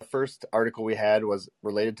first article we had was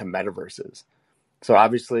related to metaverses. So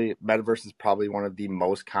obviously, metaverse is probably one of the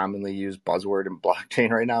most commonly used buzzword in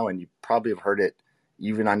blockchain right now, and you probably have heard it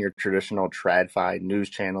even on your traditional TradFi news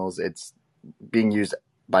channels. It's being used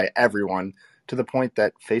by everyone to the point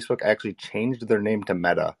that Facebook actually changed their name to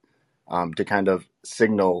Meta to kind of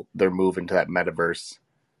signal their move into that metaverse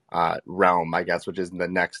realm, I guess, which is the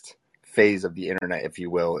next phase of the internet, if you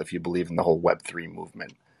will, if you believe in the whole Web3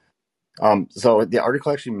 movement. So the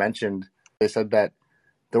article actually mentioned, they said that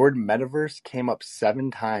the word metaverse came up 7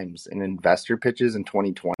 times in investor pitches in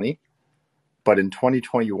 2020, but in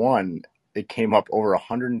 2021, it came up over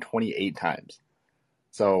 128 times.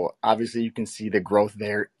 So obviously you can see the growth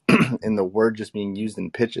there in the word just being used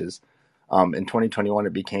in pitches. In 2021,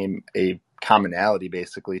 it became a commonality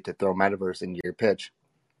basically to throw metaverse into your pitch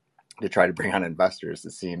to try to bring on investors,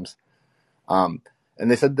 it seems. And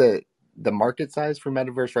they said that the market size for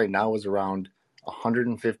metaverse right now was around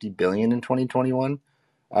 150 billion in 2021.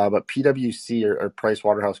 But PwC or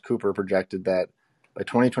PricewaterhouseCoopers projected that by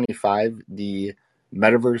 2025, the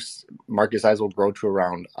metaverse market size will grow to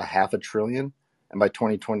around $500 billion. And by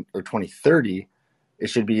 2020 or 2030, it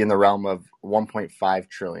should be in the realm of $1.5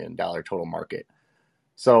 trillion total market.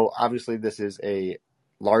 So obviously this is a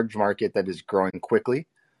large market that is growing quickly.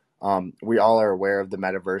 We all are aware of the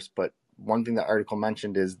metaverse, but one thing the article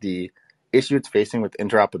mentioned is the issue it's facing with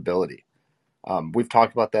interoperability. We've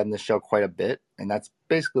talked about that in this show quite a bit, and that's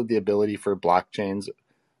basically the ability for blockchains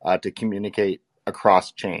to communicate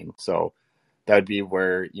across chain. So that would be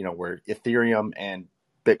where Ethereum and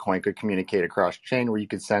Bitcoin could communicate across chain, where you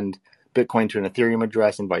could send Bitcoin to an Ethereum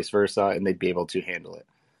address and vice versa, and they'd be able to handle it.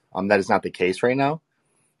 That is not the case right now,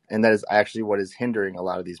 and that is actually what is hindering a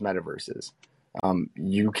lot of these metaverses.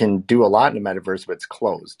 You can do a lot in a metaverse, but it's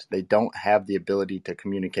closed. They don't have the ability to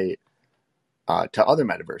communicate to other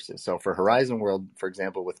metaverses. So for Horizon World, for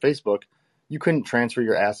example, with Facebook, you couldn't transfer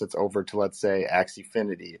your assets over to, let's say,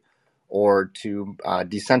 Axifinity or to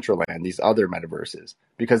Decentraland, these other metaverses,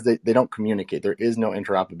 because they don't communicate. There is no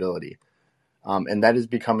interoperability. And that is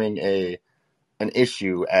becoming an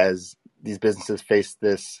issue as these businesses face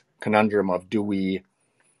this conundrum of, do we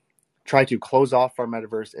try to close off our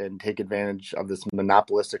metaverse and take advantage of this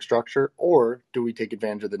monopolistic structure, or do we take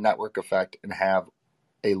advantage of the network effect and have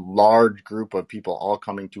a large group of people all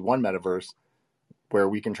coming to one metaverse where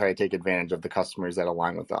we can try to take advantage of the customers that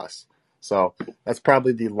align with us? So that's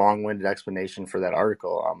probably the long-winded explanation for that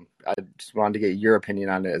article. I just wanted to get your opinion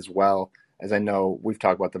on it as well, as I know we've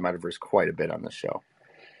talked about the metaverse quite a bit on this show.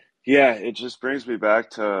 Yeah, it just brings me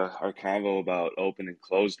back to our convo about open and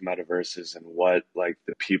closed metaverses and what like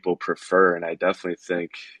the people prefer. And I definitely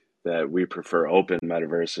think that we prefer open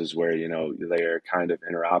metaverses where, they are kind of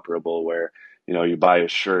interoperable, where, you buy a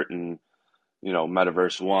shirt in,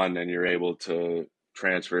 Metaverse One and you're able to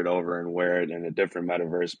transfer it over and wear it in a different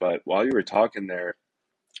metaverse. But while you were talking there,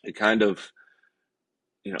 it kind of,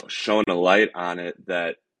 shone a light on it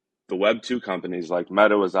that the Web2 companies, like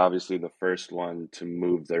Meta was obviously the first one to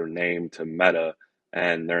move their name to Meta,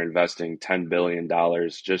 and they're investing $10 billion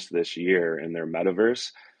just this year in their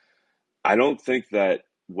metaverse. I don't think that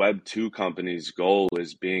Web2 companies' goal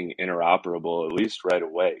is being interoperable, at least right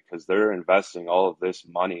away, because they're investing all of this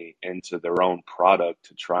money into their own product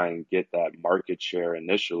to try and get that market share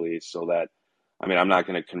initially, so that, I'm not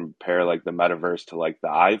going to compare like the metaverse to like the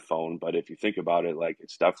iPhone, but if you think about it, like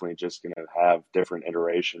it's definitely just going to have different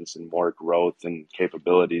iterations and more growth and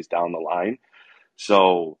capabilities down the line.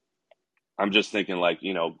 So I'm just thinking like,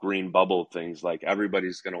 green bubble things, like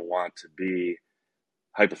everybody's going to want to be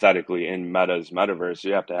hypothetically in Meta's metaverse.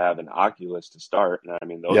 You have to have an Oculus to start.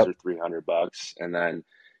 And those are $300. And then,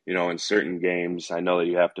 in certain games, I know that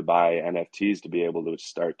you have to buy NFTs to be able to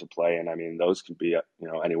start to play. And those could be,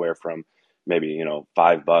 anywhere from maybe,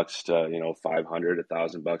 $5 to, $500,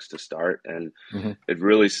 $1,000 to start. And it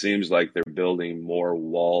really seems like they're building more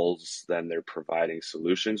walls than they're providing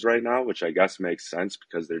solutions right now, which I guess makes sense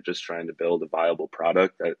because they're just trying to build a viable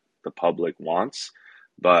product that the public wants.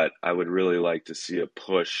 But I would really like to see a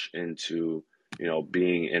push into,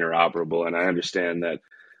 being interoperable. And I understand that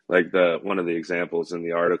like one of the examples in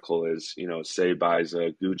the article is, say buys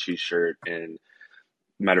a Gucci shirt in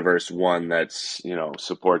Metaverse One that's,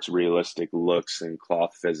 supports realistic looks and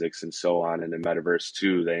cloth physics and so on. And in Metaverse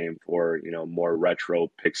 2, they aim for, more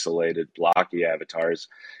retro pixelated blocky avatars.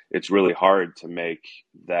 It's really hard to make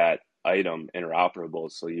that item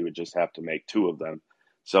interoperable. So you would just have to make 2 of them.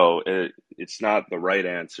 So it's not the right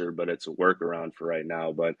answer, but it's a workaround for right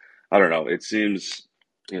now. But I don't know. It seems,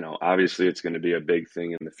 obviously it's going to be a big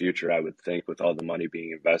thing in the future, I would think, with all the money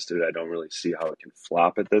being invested. I don't really see how it can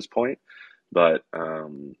flop at this point. But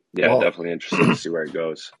definitely interested to see where it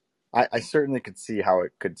goes. I certainly could see how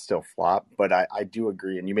it could still flop, but I do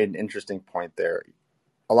agree. And you made an interesting point there.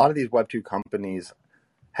 A lot of these Web2 companies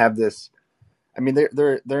have this. I mean,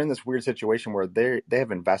 they're in this weird situation where they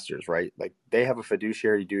have investors, right? Like they have a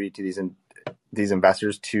fiduciary duty to these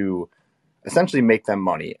investors to essentially make them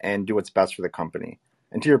money and do what's best for the company.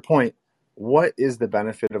 And to your point, what is the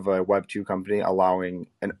benefit of a Web2 company allowing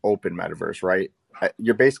an open metaverse, right?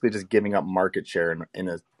 You're basically just giving up market share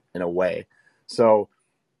in a way. So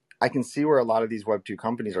I can see where a lot of these Web2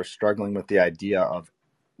 companies are struggling with the idea of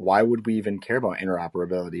why would we even care about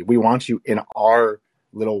interoperability? We want you in our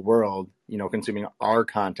little world, consuming our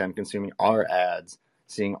content, consuming our ads,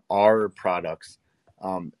 seeing our products.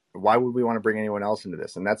 Why would we want to bring anyone else into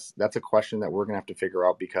this? And that's a question that we're going to have to figure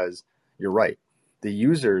out, because you're right. The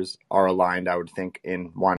users are aligned, I would think,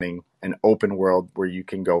 in wanting an open world where you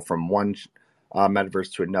can go from one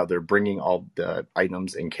metaverse to another, bringing all the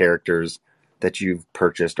items and characters that you've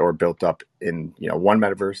purchased or built up in one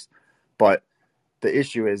metaverse. But the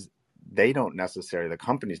issue is the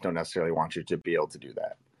companies don't necessarily want you to be able to do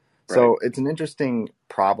that. Right. So it's an interesting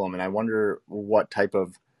problem, and I wonder what type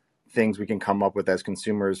of things we can come up with as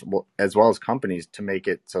consumers, as well as companies, to make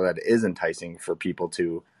it so that it is enticing for people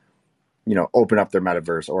to open up their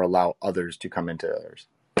metaverse or allow others to come into theirs.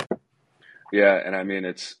 Yeah, and I mean,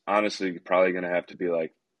 it's honestly probably going to have to be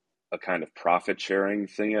like a kind of profit sharing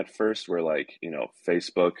thing at first, where like,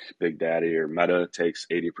 Facebook, Big Daddy, or Meta takes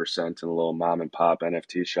 80% in the little mom and pop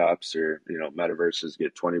NFT shops, or, metaverses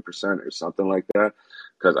get 20% or something like that.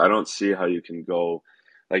 Because I don't see how you can go,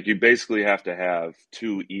 like, you basically have to have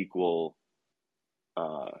two equal,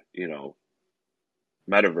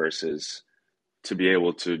 metaverses to be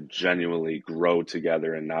able to genuinely grow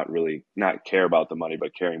together and not care about the money,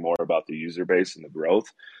 but caring more about the user base and the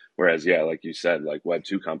growth. Whereas, yeah, like you said, like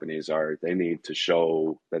Web2 companies they need to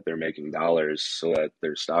show that they're making dollars so that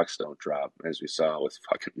their stocks don't drop, as we saw with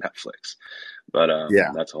fucking Netflix. But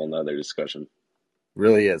Yeah, that's a whole nother discussion.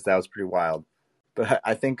 really is. That was pretty wild. But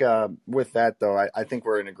I think with that, though, I think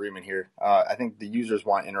we're in agreement here. I think the users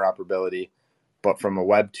want interoperability, but from a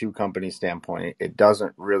Web2 company standpoint, it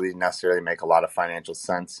doesn't really necessarily make a lot of financial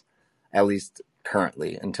sense, at least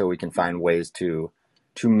currently, until we can find ways to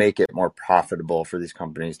make it more profitable for these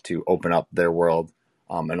companies to open up their world,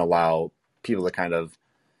 and allow people to kind of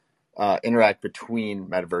interact between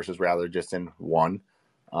metaverses rather just in one.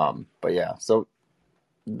 But yeah, so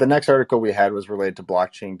the next article we had was related to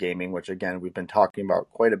blockchain gaming, which again we've been talking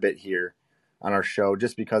about quite a bit here on our show,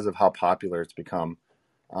 just because of how popular it's become.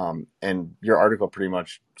 And your article pretty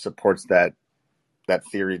much supports that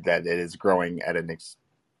theory that it is growing at an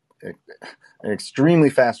extremely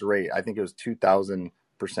fast rate. I think it was 2,000%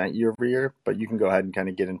 year over year. But you can go ahead and kind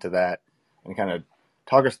of get into that and kind of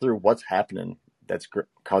talk us through what's happening that's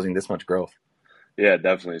causing this much growth. Yeah,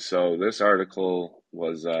 definitely. So this article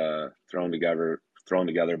was thrown together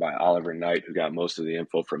by Oliver Knight, who got most of the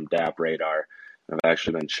info from DApp Radar. I've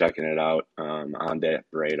actually been checking it out on DApp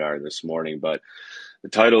Radar this morning. But the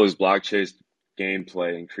title is Blockchain's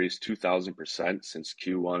gameplay increased 2,000% since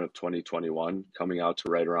Q1 of 2021, coming out to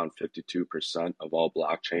right around 52% of all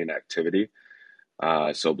blockchain activity.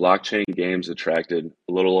 So blockchain games attracted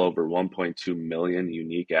a little over 1.2 million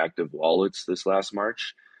unique active wallets this last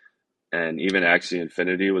March. And even Axie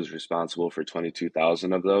Infinity was responsible for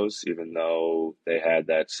 22,000 of those, even though they had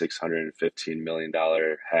that $615 million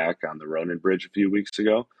hack on the Ronin Bridge a few weeks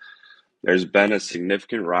ago. There's been a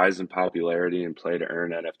significant rise in popularity in play to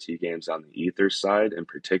earn NFT games on the Ether side in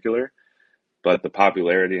particular, but the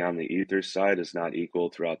popularity on the Ether side is not equal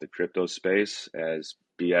throughout the crypto space, as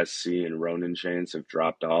BSC and Ronin chains have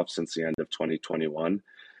dropped off since the end of 2021.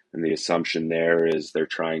 And the assumption there is they're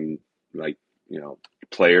trying, like,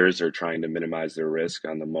 players are trying to minimize their risk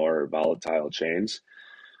on the more volatile chains.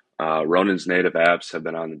 Ronin's native apps have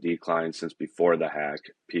been on the decline since before the hack,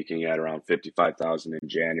 peaking at around 55,000 in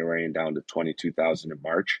January and down to 22,000 in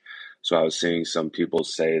March. So I was seeing some people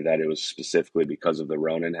say that it was specifically because of the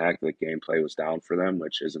Ronin hack that gameplay was down for them,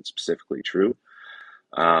 which isn't specifically true.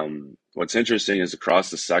 What's interesting is across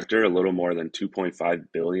the sector, a little more than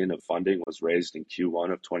 2.5 billion of funding was raised in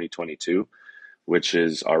Q1 of 2022, which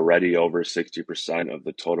is already over 60% of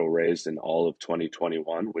the total raised in all of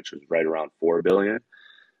 2021, which was right around 4 billion.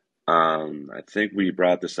 I think we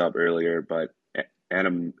brought this up earlier, but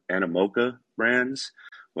Animoca Brands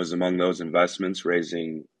was among those investments,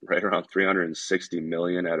 raising right around 360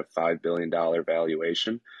 million at a $5 billion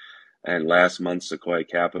valuation. And last month, Sequoia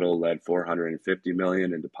Capital led 450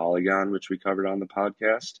 million into Polygon, which we covered on the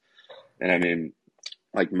podcast. And I mean,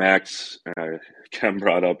 like Max Ken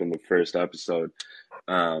brought up in the first episode,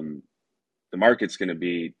 the market's going to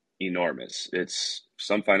be enormous. It's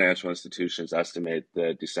some financial institutions estimate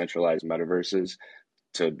the decentralized metaverses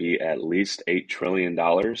to be at least $8 trillion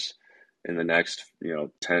in the next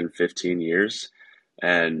 10, 15 years.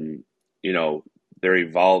 And you know they're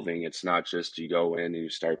evolving. It's not just you go in and you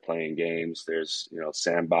start playing games. There's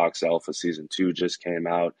Sandbox Alpha Season 2 just came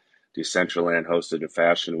out. Decentraland hosted a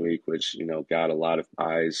fashion week, which got a lot of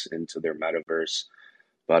eyes into their metaverse.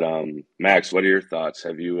 But Max, what are your thoughts?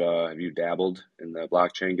 Have you dabbled in the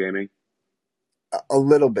blockchain gaming? A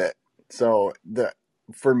little bit. So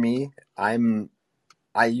for me, I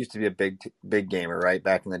used to be a big gamer, right?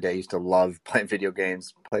 Back in the day, I used to love playing video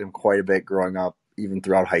games. Played them quite a bit growing up, even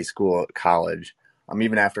throughout high school, college.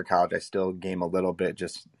 Even after college, I still game a little bit.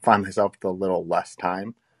 Just find myself with a little less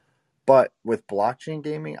time. But with blockchain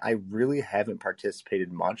gaming, I really haven't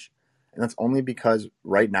participated much, and that's only because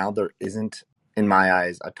right now there isn't, in my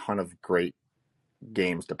eyes, a ton of great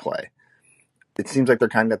games to play. It seems like they're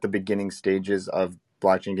kind of at the beginning stages of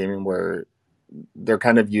blockchain gaming where they're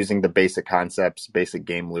kind of using the basic concepts, basic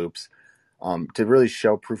game loops, to really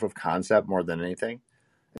show proof of concept more than anything.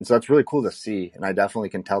 And so that's really cool to see. And I definitely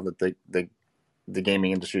can tell that the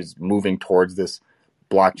gaming industry is moving towards this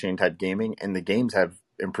blockchain type gaming, and the games have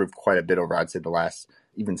improved quite a bit over, I'd say, the last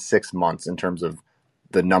even 6 months in terms of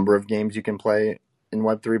the number of games you can play in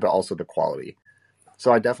Web3, but also the quality.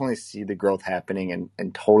 So I definitely see the growth happening,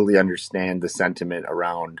 and totally understand the sentiment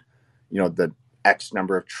around, the X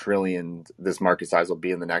number of trillions this market size will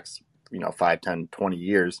be in the next, 5, 10, 20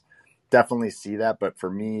 years. Definitely see that. But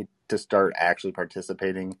for me to start actually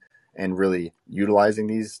participating and really utilizing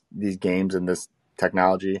these games and this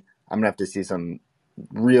technology, I'm going to have to see some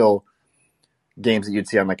real games that you'd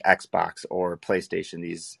see on like Xbox or PlayStation,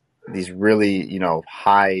 these really,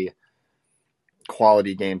 high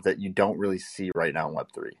quality games that you don't really see right now in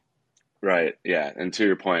Web3. Right. Yeah. And to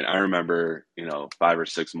your point, I remember 5 or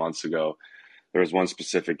 6 months ago, there was one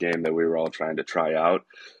specific game that we were all trying to try out,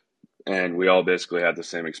 and we all basically had the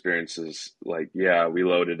same experiences. Like, yeah, we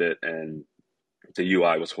loaded it and the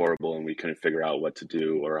UI was horrible and we couldn't figure out what to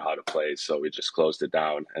do or how to play, so we just closed it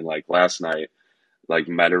down. And like last night, like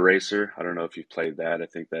Meta Racer, I don't know if you've played that. I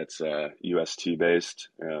think that's UST based,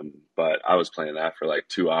 but I was playing that for like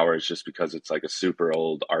 2 hours just because it's like a super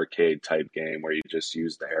old arcade type game where you just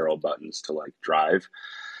use the arrow buttons to like drive.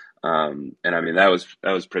 And I mean that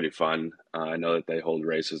was pretty fun. I know that they hold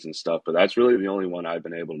races and stuff, but that's really the only one I've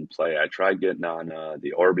been able to play. I tried getting on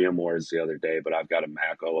the Orbium Wars the other day, but I've got a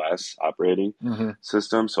Mac OS operating Mm-hmm.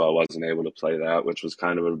 system, so I wasn't able to play that, which was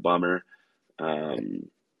kind of a bummer. Um,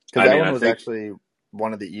 Because I that mean, one I was think, actually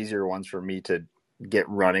one of the easier ones for me to get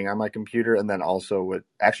running on my computer, and then also what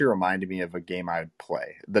actually reminded me of a game I'd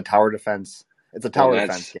play, the tower defense. It's a well, tower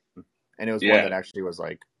defense that's game, and it was one yeah. that actually was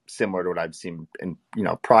like similar to what I'd seen in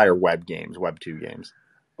prior Web 2 games.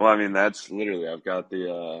 Well, I mean, that's literally, I've got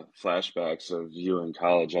the flashbacks of you in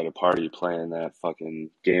college at a party playing that fucking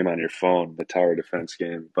game on your phone, the tower defense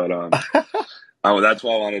game. But that's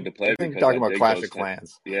why I wanted to I play think because I talking about dig Clash those of type.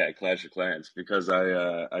 Clans. Yeah, Clash of Clans, because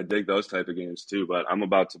I dig those type of games too. But I'm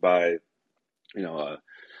about to buy a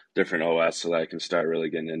different OS so that I can start really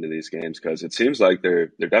getting into these games because it seems like they're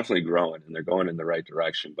definitely growing and they're going in the right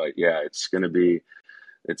direction. But yeah, it's gonna be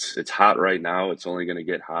it's hot right now. It's only going to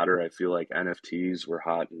get hotter. I feel like NFTs were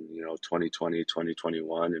hot in 2020,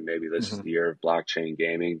 2021, and maybe this is Hmm. the year of blockchain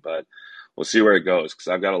gaming, but we'll see where it goes because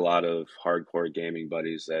I've got a lot of hardcore gaming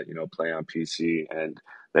buddies that play on PC, and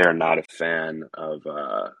they are not a fan of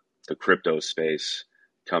the crypto space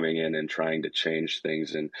coming in and trying to change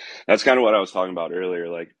things. And that's kind of what I was talking about earlier,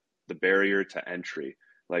 like the barrier to entry.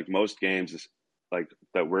 Like most games is like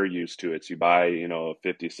that we're used to, it's you buy a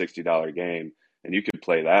 50, $60 game and you could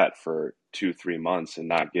play that for 2 3 months and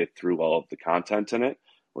not get through all of the content in it.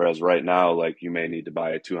 Whereas right now, like you may need to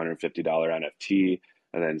buy a $250 NFT,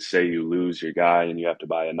 and then say you lose your guy and you have to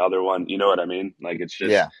buy another one. You know what I mean? Like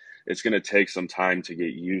Yeah, it's going to take some time to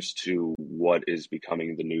get used to what is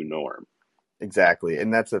becoming the new norm. exactly.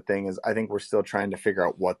 And that's the thing, is I think we're still trying to figure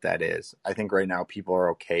out what that is. I think right now people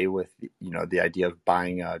are okay with the idea of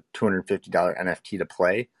buying a $250 NFT to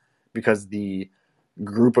play, because the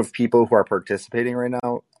group of people who are participating right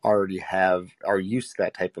now are used to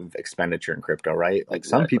that type of expenditure in crypto, right? Like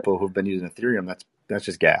some Exactly. people who've been using Ethereum, that's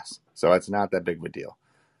just gas, so it's not that big of a deal.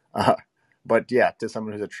 Uh, but yeah, to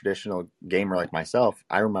someone who's a traditional gamer like myself,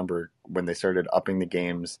 I remember when they started upping the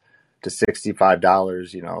games to $65,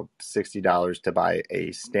 $60 to buy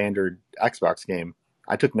a standard Xbox game.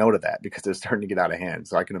 I took note of that because it was starting to get out of hand.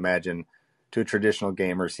 So I can imagine, to a traditional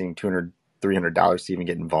gamer, seeing $200, $300 to even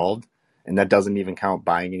get involved, and that doesn't even count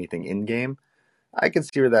buying anything in game. I could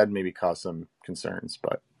see where that maybe cause some concerns,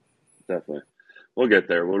 but Definitely. we'll get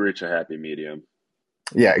there. We'll reach a happy medium.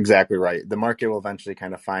 Yeah, exactly right. The market will eventually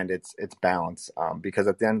kind of find its balance, because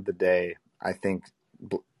at the end of the day, I think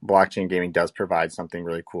blockchain gaming does provide something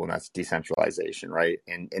really cool, and that's decentralization, right?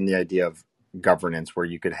 And the idea of governance, where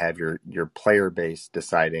you could have your player base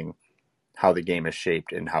deciding how the game is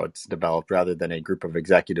shaped and how it's developed, rather than a group of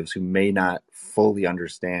executives who may not fully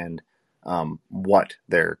understand what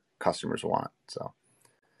their customers want. So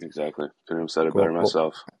Exactly. Couldn't have said it better cool. Well,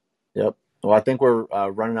 myself. yep. Well, I think we're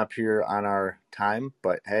running up here on our time,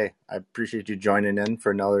 but hey, I appreciate you joining in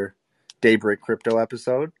for another Daybreak Crypto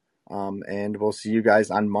episode. And we'll see you guys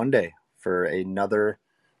on Monday for another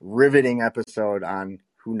riveting episode on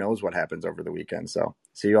who knows what happens over the weekend. So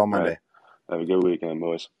see you on All right. Monday. Have a good weekend,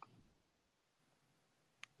 boys.